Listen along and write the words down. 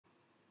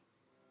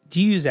Do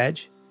you use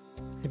Edge?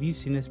 Have you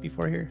seen this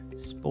before here?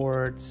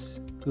 Sports,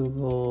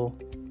 Google,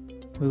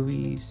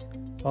 movies.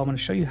 Well, I'm going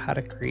to show you how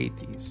to create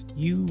these.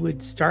 You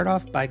would start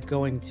off by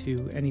going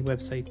to any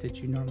website that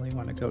you normally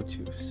want to go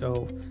to.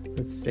 So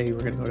let's say we're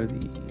going to go to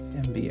the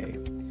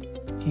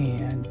NBA.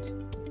 And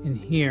in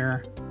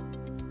here,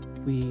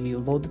 we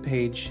load the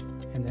page,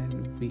 and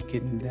then we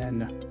can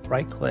then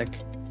right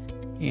click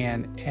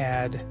and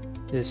add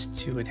this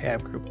to a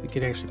tab group. We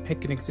could actually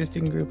pick an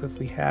existing group if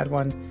we had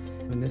one.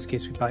 In this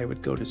case, we probably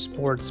would go to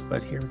sports,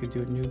 but here we could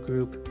do a new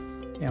group,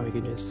 and we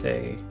could just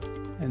say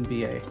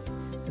NBA,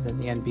 and then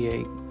the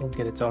NBA will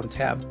get its own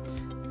tab.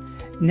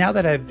 Now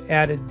that I've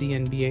added the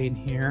NBA in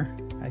here,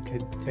 I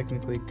could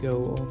technically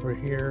go over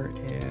here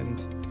and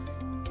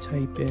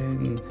type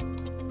in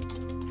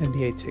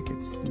NBA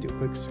tickets and do a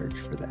quick search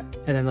for that.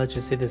 And then let's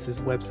just say this is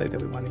a website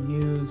that we want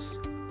to use.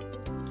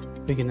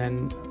 We can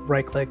then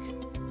right click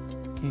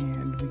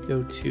and we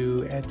go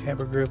to add tab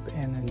or group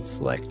and then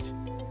select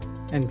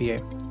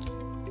NBA.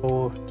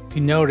 So if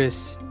you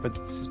notice, but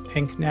this is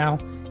pink now,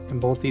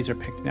 and both these are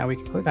pink now, we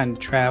can click on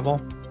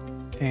travel,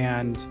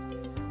 and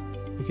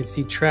we can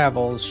see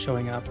travel is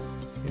showing up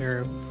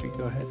here. If we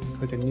go ahead and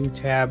click a new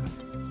tab,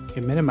 you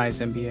can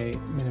minimize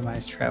NBA,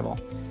 minimize travel.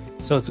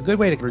 So it's a good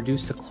way to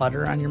reduce the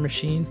clutter on your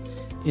machine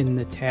in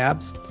the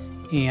tabs.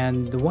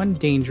 And the one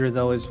danger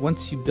though is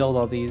once you build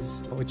all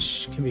these,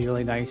 which can be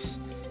really nice,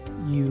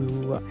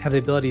 you have the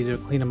ability to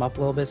clean them up a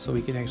little bit. So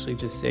we can actually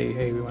just say,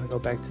 hey, we want to go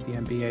back to the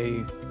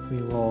NBA.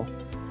 We will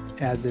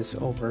add this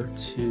over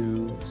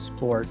to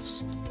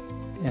sports,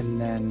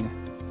 and then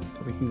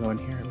we can go in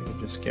here and we can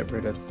just get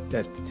rid of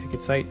that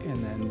ticket site, and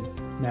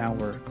then now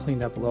we're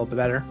cleaned up a little bit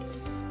better.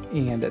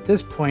 And at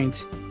this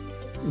point,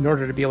 in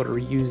order to be able to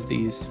reuse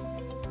these,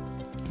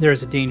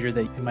 there's a danger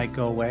that they might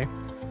go away.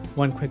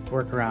 One quick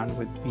workaround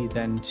would be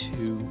then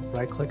to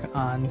right click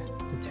on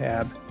the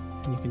tab,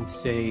 and you can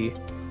say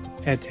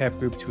add tab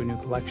group to a new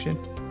collection,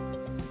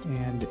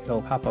 and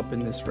it'll pop up in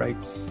this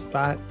right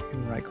spot. You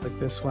can right click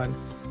this one,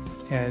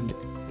 add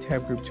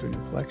tab group to a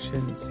new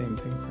collection. Same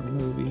thing for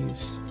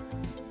movies,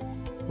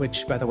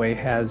 which by the way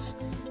has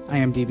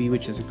IMDb,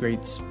 which is a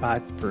great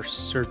spot for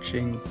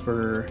searching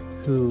for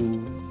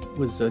who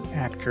was an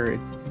actor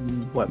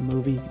in what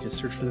movie. You can just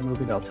search for the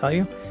movie, that'll tell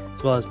you,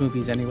 as well as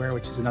Movies Anywhere,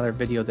 which is another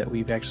video that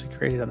we've actually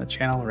created on the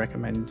channel. I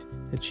recommend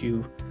that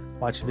you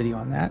watch the video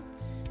on that.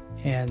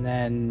 And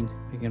then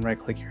we can right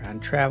click here on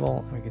travel,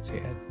 and we can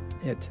say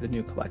add to the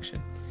new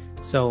collection.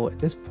 So at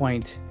this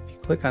point, if you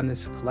click on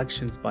this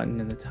collections button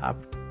in the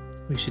top,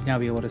 we should now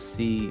be able to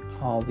see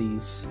all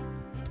these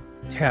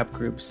tab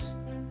groups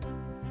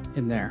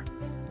in there.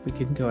 We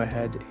can go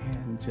ahead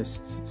and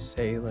just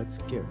say let's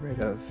get rid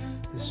of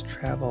this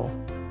travel,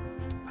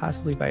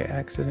 possibly by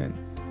accident,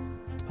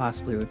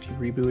 possibly if you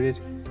rebooted.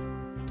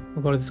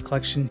 We'll go to this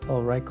collection,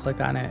 we'll right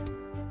click on it,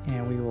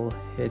 and we will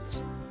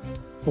hit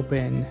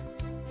open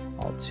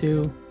all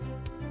two,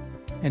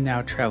 and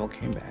now travel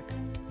came back,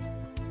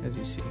 as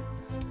you see.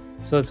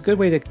 So it's a good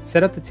way to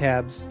set up the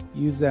tabs,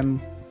 use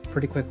them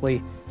pretty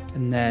quickly,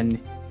 and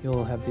then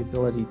you'll have the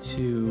ability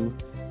to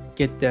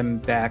get them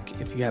back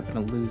if you happen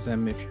to lose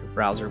them if your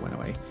browser went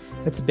away.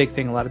 That's a big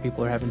thing. A lot of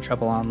people are having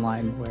trouble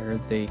online where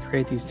they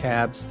create these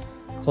tabs,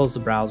 close the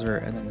browser,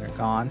 and then they're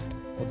gone.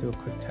 We'll do a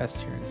quick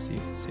test here and see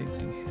if the same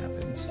thing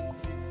happens.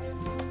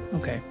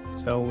 Okay,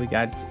 so we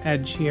got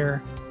Edge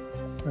here.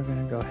 We're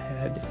going to go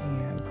ahead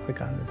and click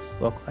on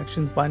this little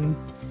collections button.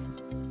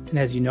 And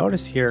as you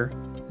notice here,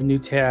 the new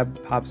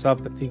tab pops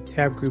up, but the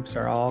tab groups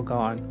are all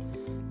gone.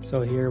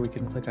 So here we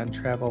can click on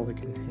travel, we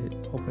can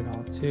hit open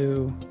all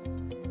two,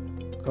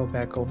 go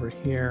back over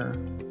here.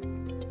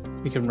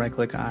 We can right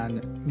click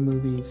on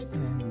movies,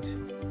 and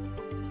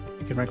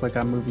we can right click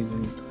on movies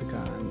and click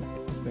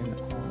on open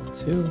all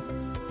two.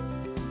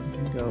 We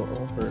can go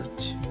over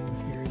to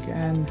here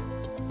again,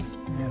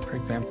 and for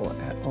example,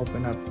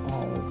 open up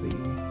all of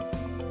the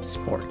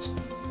sports.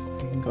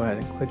 You can go ahead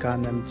and click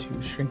on them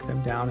to shrink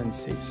them down and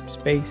save some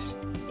space.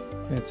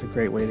 And it's a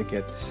great way to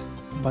get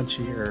a bunch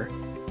of your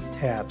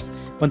tabs.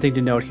 One thing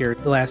to note here,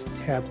 the last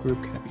tab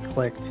group cannot be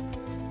clicked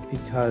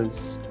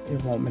because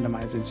it won't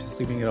minimize it, it's just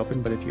leaving it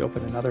open. But if you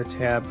open another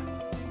tab,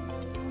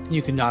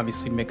 you can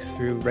obviously mix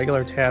through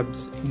regular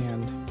tabs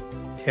and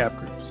tab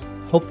groups.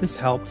 Hope this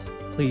helped.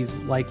 Please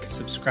like,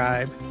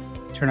 subscribe,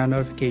 turn on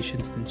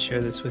notifications, and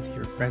share this with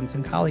your friends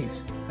and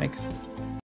colleagues. Thanks.